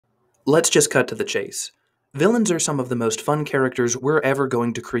Let's just cut to the chase. Villains are some of the most fun characters we're ever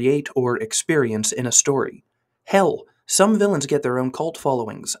going to create or experience in a story. Hell, some villains get their own cult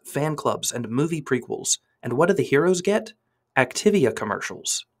followings, fan clubs, and movie prequels. And what do the heroes get? Activia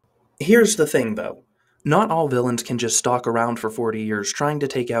commercials. Here's the thing, though. Not all villains can just stalk around for 40 years trying to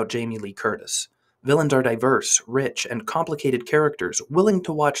take out Jamie Lee Curtis. Villains are diverse, rich, and complicated characters willing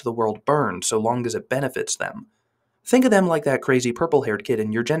to watch the world burn so long as it benefits them. Think of them like that crazy purple-haired kid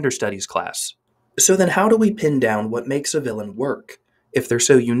in your gender studies class. So then how do we pin down what makes a villain work? If they're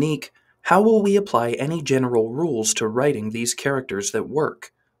so unique, how will we apply any general rules to writing these characters that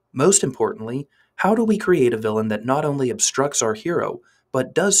work? Most importantly, how do we create a villain that not only obstructs our hero,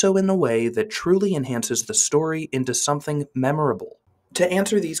 but does so in a way that truly enhances the story into something memorable? To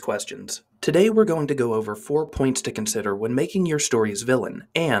answer these questions, today we're going to go over 4 points to consider when making your story's villain,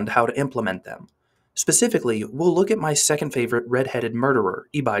 and how to implement them. Specifically, we'll look at my second favorite red-headed murderer,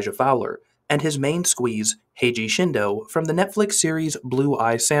 Abijah Fowler, and his main squeeze, Heiji Shindo, from the Netflix series Blue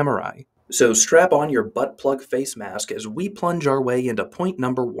Eye Samurai. So strap on your butt plug face mask as we plunge our way into point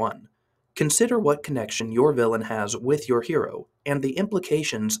number 1. Consider what connection your villain has with your hero, and the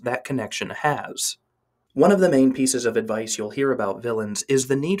implications that connection has. One of the main pieces of advice you'll hear about villains is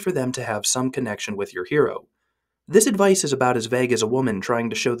the need for them to have some connection with your hero. This advice is about as vague as a woman trying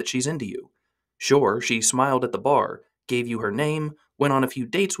to show that she's into you. Sure, she smiled at the bar, gave you her name, went on a few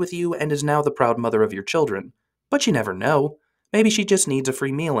dates with you, and is now the proud mother of your children. But you never know. Maybe she just needs a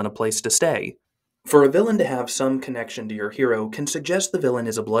free meal and a place to stay. For a villain to have some connection to your hero can suggest the villain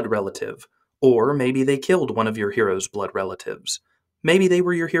is a blood relative, or maybe they killed one of your hero's blood relatives. Maybe they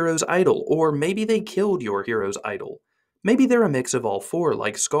were your hero's idol, or maybe they killed your hero's idol. Maybe they're a mix of all 4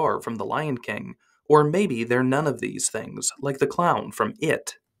 like Scar from The Lion King, or maybe they're none of these things, like the clown from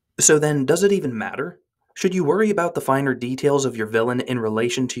It. So then, does it even matter? Should you worry about the finer details of your villain in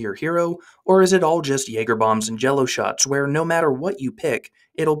relation to your hero, or is it all just Jaeger bombs and jello shots where no matter what you pick,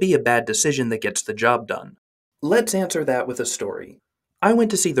 it'll be a bad decision that gets the job done? Let's answer that with a story. I went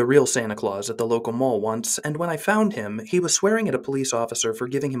to see the real Santa Claus at the local mall once, and when I found him, he was swearing at a police officer for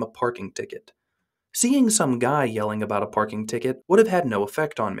giving him a parking ticket. Seeing some guy yelling about a parking ticket would have had no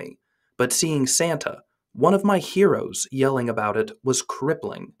effect on me, but seeing Santa, one of my heroes, yelling about it was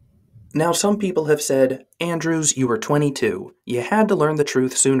crippling. Now, some people have said, Andrews, you were 22. You had to learn the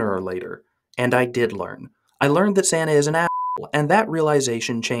truth sooner or later. And I did learn. I learned that Santa is an asshole, and that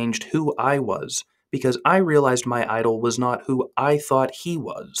realization changed who I was, because I realized my idol was not who I thought he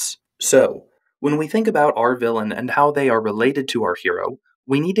was. So, when we think about our villain and how they are related to our hero,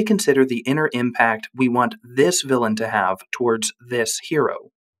 we need to consider the inner impact we want this villain to have towards this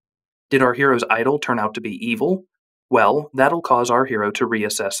hero. Did our hero's idol turn out to be evil? Well, that'll cause our hero to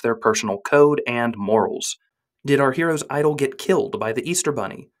reassess their personal code and morals. Did our hero's idol get killed by the Easter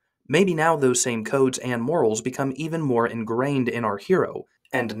Bunny? Maybe now those same codes and morals become even more ingrained in our hero,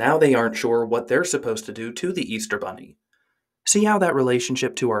 and now they aren't sure what they're supposed to do to the Easter Bunny. See how that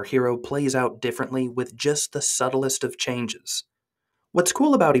relationship to our hero plays out differently with just the subtlest of changes. What's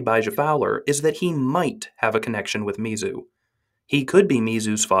cool about Abijah Fowler is that he might have a connection with Mizu. He could be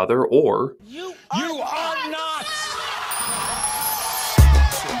Mizu's father, or... You are not!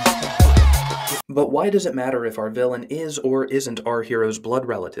 But why does it matter if our villain is or isn't our hero's blood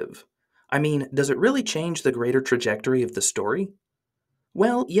relative? I mean, does it really change the greater trajectory of the story?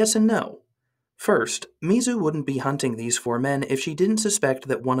 Well, yes and no. First, Mizu wouldn't be hunting these 4 men if she didn't suspect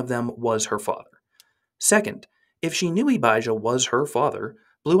that one of them was her father. Second, if she knew Abijah was her father,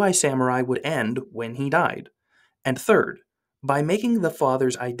 Blue Eye Samurai would end when he died. And third, by making the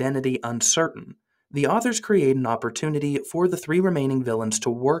father's identity uncertain, the authors create an opportunity for the 3 remaining villains to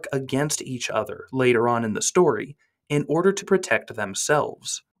work against each other later on in the story in order to protect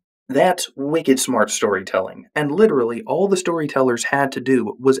themselves. That's wicked smart storytelling, and literally all the storytellers had to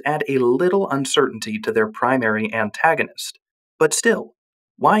do was add a little uncertainty to their primary antagonist. But still,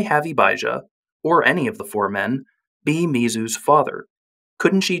 why have Abijah, or any of the 4 men, be Mizu's father?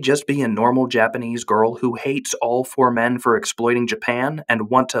 Couldn't she just be a normal Japanese girl who hates all 4 men for exploiting Japan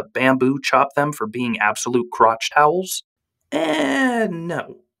and want to bamboo chop them for being absolute crotch towels?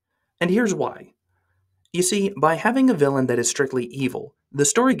 No. And here's why. You see, by having a villain that is strictly evil, the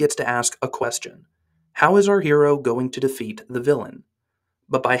story gets to ask a question. How is our hero going to defeat the villain?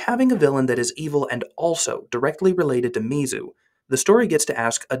 But by having a villain that is evil and also directly related to Mizu, the story gets to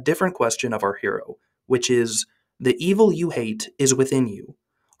ask a different question of our hero, which is, the evil you hate is within you.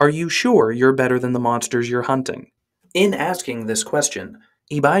 Are you sure you're better than the monsters you're hunting? In asking this question,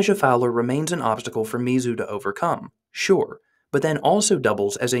 Abijah Fowler remains an obstacle for Mizu to overcome, sure, but then also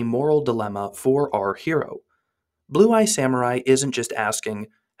doubles as a moral dilemma for our hero. Blue Eye Samurai isn't just asking,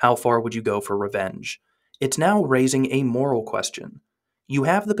 How far would you go for revenge? It's now raising a moral question. You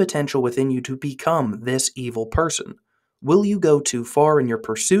have the potential within you to become this evil person. Will you go too far in your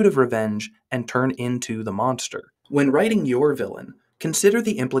pursuit of revenge and turn into the monster? When writing your villain, consider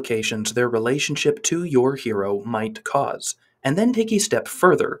the implications their relationship to your hero might cause, and then take a step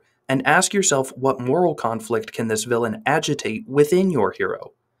further and ask yourself what moral conflict can this villain agitate within your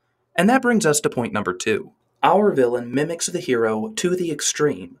hero. And that brings us to point number 2. Our villain mimics the hero to the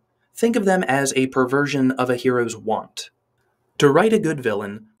extreme. Think of them as a perversion of a hero's want. To write a good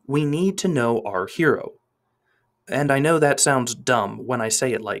villain, we need to know our hero. And I know that sounds dumb when I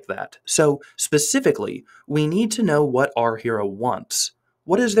say it like that. So, specifically, we need to know what our hero wants.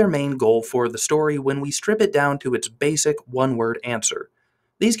 What is their main goal for the story when we strip it down to its basic one-word answer?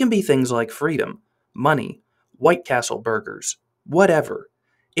 These can be things like freedom, money, White Castle burgers, whatever.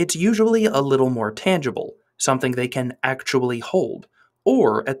 It's usually a little more tangible, something they can actually hold,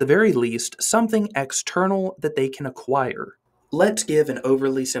 or at the very least, something external that they can acquire. Let's give an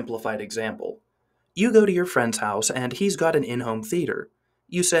overly simplified example. You go to your friend's house and he's got an in-home theater.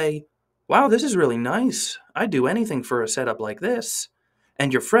 You say, "Wow, this is really nice. I'd do anything for a setup like this."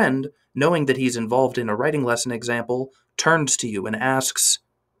 And your friend, knowing that he's involved in a writing lesson example, turns to you and asks,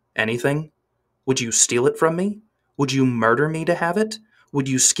 "Anything? Would you steal it from me? Would you murder me to have it? Would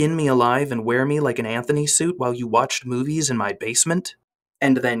you skin me alive and wear me like an Anthony suit while you watched movies in my basement?"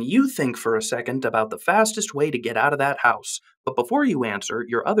 And then you think for a second about the fastest way to get out of that house. But before you answer,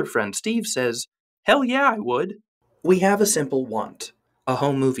 your other friend Steve says, "Hell yeah, I would." We have a simple want, a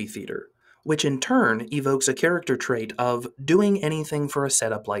home movie theater, which in turn evokes a character trait of doing anything for a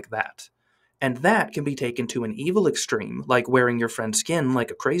setup like that. And that can be taken to an evil extreme, like wearing your friend's skin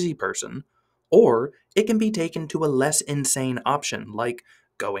like a crazy person, or it can be taken to a less insane option, like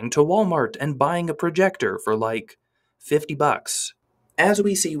going to Walmart and buying a projector for like $50. As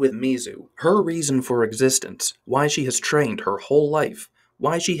we see with Mizu, her reason for existence, why she has trained her whole life,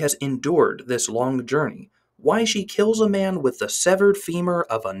 why she has endured this long journey, why she kills a man with the severed femur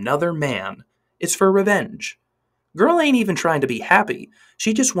of another man, is for revenge. Girl ain't even trying to be happy,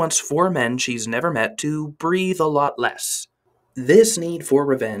 she just wants 4 men she's never met to breathe a lot less. This need for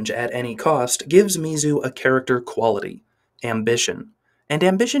revenge at any cost gives Mizu a character quality, ambition. And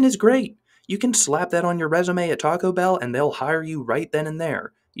ambition is great. You can slap that on your resume at Taco Bell and they'll hire you right then and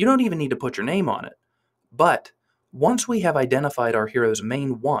there. You don't even need to put your name on it. But once we have identified our hero's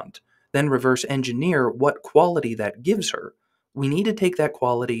main want, then reverse engineer what quality that gives her, we need to take that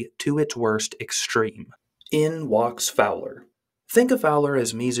quality to its worst extreme. In walks Fowler. Think of Fowler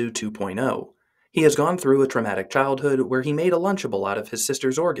as Mizu 2.0. He has gone through a traumatic childhood where he made a Lunchable out of his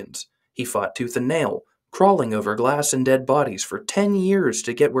sister's organs. He fought tooth and nail, crawling over glass and dead bodies for 10 years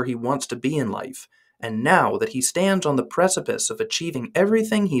to get where he wants to be in life. And now that he stands on the precipice of achieving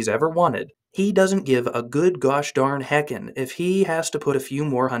everything he's ever wanted, he doesn't give a good gosh darn heckin' if he has to put a few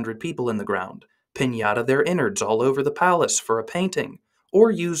more hundred people in the ground, pinata their innards all over the palace for a painting, or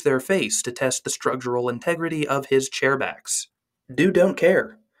use their face to test the structural integrity of his chairbacks. Don't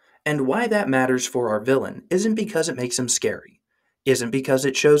care. And why that matters for our villain isn't because it makes him scary, isn't because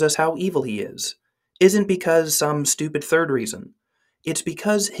it shows us how evil he is, isn't because some stupid third reason. It's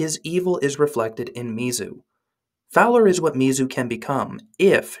because his evil is reflected in Mizu. Fowler is what Mizu can become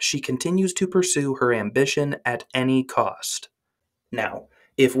if she continues to pursue her ambition at any cost. Now,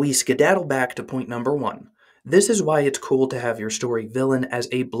 if we skedaddle back to point number 1, this is why it's cool to have your story villain as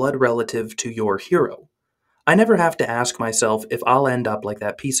a blood relative to your hero. I never have to ask myself if I'll end up like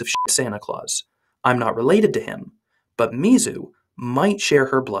that piece of shit Santa Claus. I'm not related to him, but Mizu might share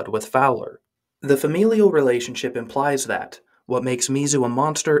her blood with Fowler. The familial relationship implies that what makes Mizu a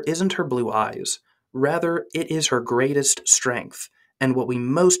monster isn't her blue eyes. Rather, it is her greatest strength, and what we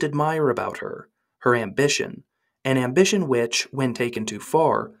most admire about her, her ambition. An ambition which, when taken too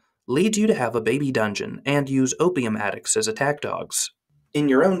far, leads you to have a baby dungeon and use opium addicts as attack dogs. In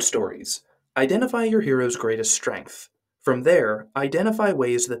your own stories, identify your hero's greatest strength. From there, identify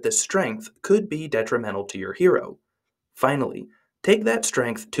ways that this strength could be detrimental to your hero. Finally, take that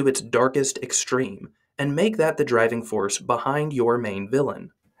strength to its darkest extreme and make that the driving force behind your main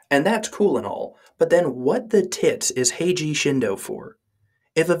villain. And that's cool and all, but then what the tits is Heiji Shindo for?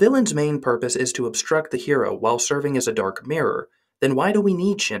 If a villain's main purpose is to obstruct the hero while serving as a dark mirror, then why do we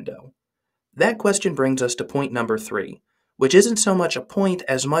need Shindo? That question brings us to point number 3, which isn't so much a point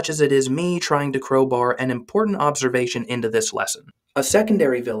as much as it is me trying to crowbar an important observation into this lesson. A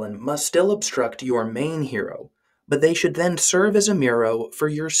secondary villain must still obstruct your main hero, but they should then serve as a mirror for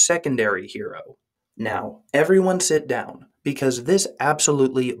your secondary hero. Now, everyone sit down, because this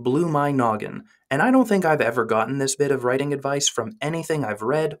absolutely blew my noggin, And I don't think I've ever gotten this bit of writing advice from anything I've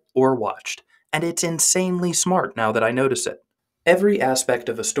read or watched, and it's insanely smart now that I notice it. Every aspect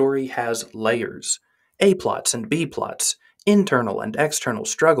of a story has layers: A plots and B plots, internal and external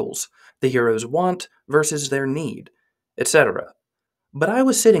struggles, the hero's want versus their need, etc. But I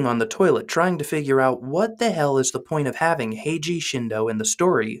was sitting on the toilet trying to figure out what the hell is the point of having Heiji Shindo in the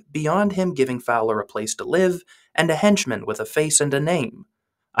story beyond him giving Fowler a place to live and a henchman with a face and a name.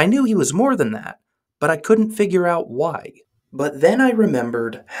 I knew he was more than that, but I couldn't figure out why. But then I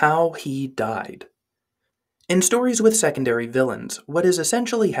remembered how he died. In stories with secondary villains, what is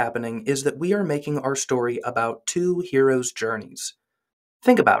essentially happening is that we are making our story about two heroes' journeys.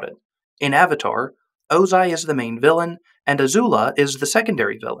 Think about it. In Avatar, Ozai is the main villain, and Azula is the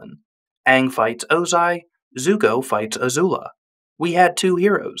secondary villain. Aang fights Ozai, Zuko fights Azula. We had two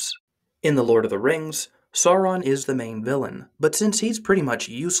heroes. In The Lord of the Rings, Sauron is the main villain, but since he's pretty much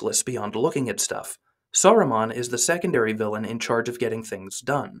useless beyond looking at stuff, Saruman is the secondary villain in charge of getting things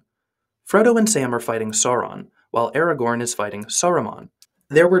done. Frodo and Sam are fighting Sauron, while Aragorn is fighting Saruman.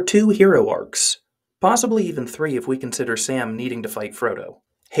 There were two hero arcs, possibly even three if we consider Sam needing to fight Frodo.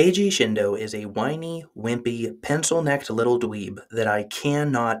 Heiji Shindo is a whiny, wimpy, pencil-necked little dweeb that I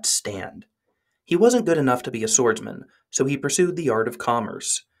cannot stand. He wasn't good enough to be a swordsman, so he pursued the art of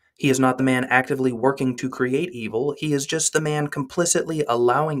commerce. He is not the man actively working to create evil, he is just the man complicitly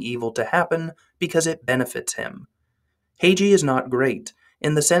allowing evil to happen because it benefits him. Heiji is not great,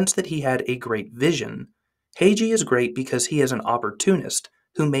 in the sense that he had a great vision. Heiji is great because he is an opportunist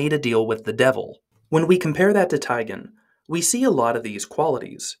who made a deal with the devil. When we compare that to Taigen, we see a lot of these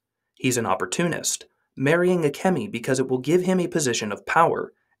qualities. He's an opportunist, marrying Akemi because it will give him a position of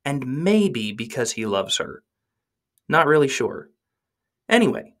power, and maybe because he loves her. Not really sure.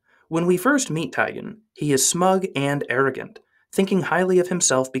 Anyway, when we first meet Taigen, he is smug and arrogant, thinking highly of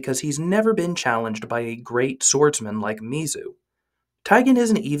himself because he's never been challenged by a great swordsman like Mizu. Taigen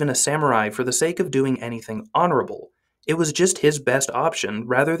isn't even a samurai for the sake of doing anything honorable. It was just his best option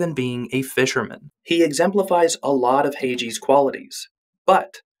rather than being a fisherman. He exemplifies a lot of Heiji's qualities.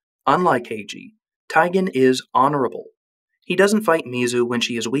 But, unlike Heiji, Taigen is honorable. He doesn't fight Mizu when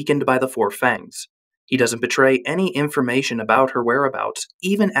she is weakened by the Four Fangs. He doesn't betray any information about her whereabouts,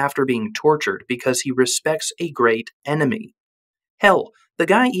 even after being tortured, because he respects a great enemy. Hell, the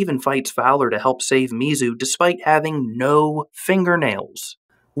guy even fights Fowler to help save Mizu despite having no fingernails.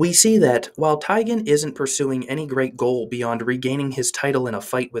 We see that, while Taigen isn't pursuing any great goal beyond regaining his title in a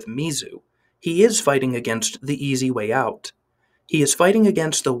fight with Mizu, he is fighting against the easy way out. He is fighting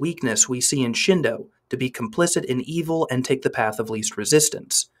against the weakness we see in Shindo to be complicit in evil and take the path of least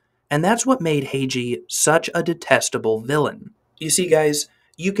resistance. And that's what made Heiji such a detestable villain. You see, guys,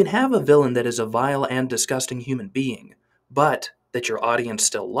 you can have a villain that is a vile and disgusting human being, but that your audience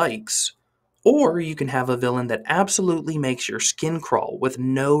still likes, or you can have a villain that absolutely makes your skin crawl with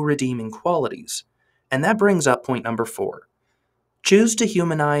no redeeming qualities. And that brings up point number 4. Choose to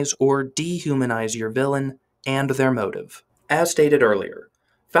humanize or dehumanize your villain and their motive. As stated earlier,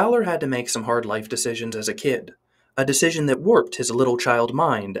 Fowler had to make some hard life decisions as a kid, a decision that warped his little child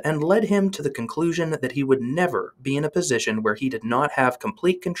mind and led him to the conclusion that he would never be in a position where he did not have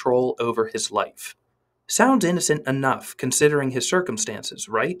complete control over his life. Sounds innocent enough considering his circumstances,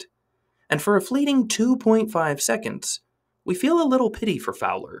 right? And for a fleeting 2.5 seconds, we feel a little pity for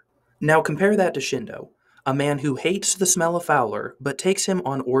Fowler. Now compare that to Shindo, a man who hates the smell of Fowler but takes him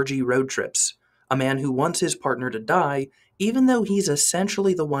on orgy road trips, a man who wants his partner to die even though he's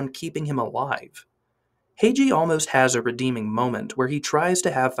essentially the one keeping him alive. Heiji almost has a redeeming moment where he tries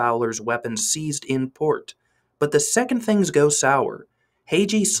to have Fowler's weapons seized in port, but the second things go sour,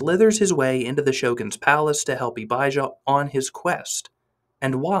 Heiji slithers his way into the Shogun's palace to help Abijah on his quest.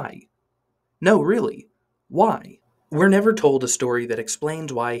 And why? No, really, why? We're never told a story that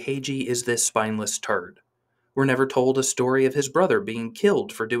explains why Heiji is this spineless turd. We're never told a story of his brother being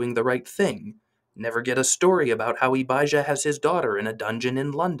killed for doing the right thing. Never get a story about how Abijah has his daughter in a dungeon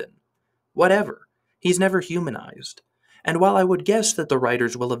in London. Whatever. He's never humanized. And while I would guess that the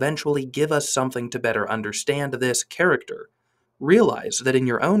writers will eventually give us something to better understand this character, realize that in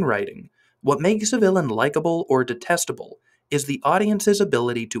your own writing, what makes a villain likable or detestable is the audience's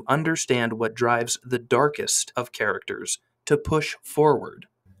ability to understand what drives the darkest of characters to push forward.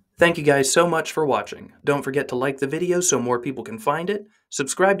 Thank you guys so much for watching. Don't forget to like the video so more people can find it,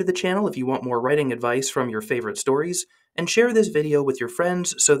 subscribe to the channel if you want more writing advice from your favorite stories, and share this video with your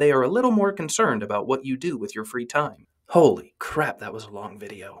friends so they are a little more concerned about what you do with your free time. Holy crap, that was a long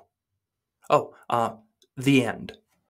video. Oh, the end.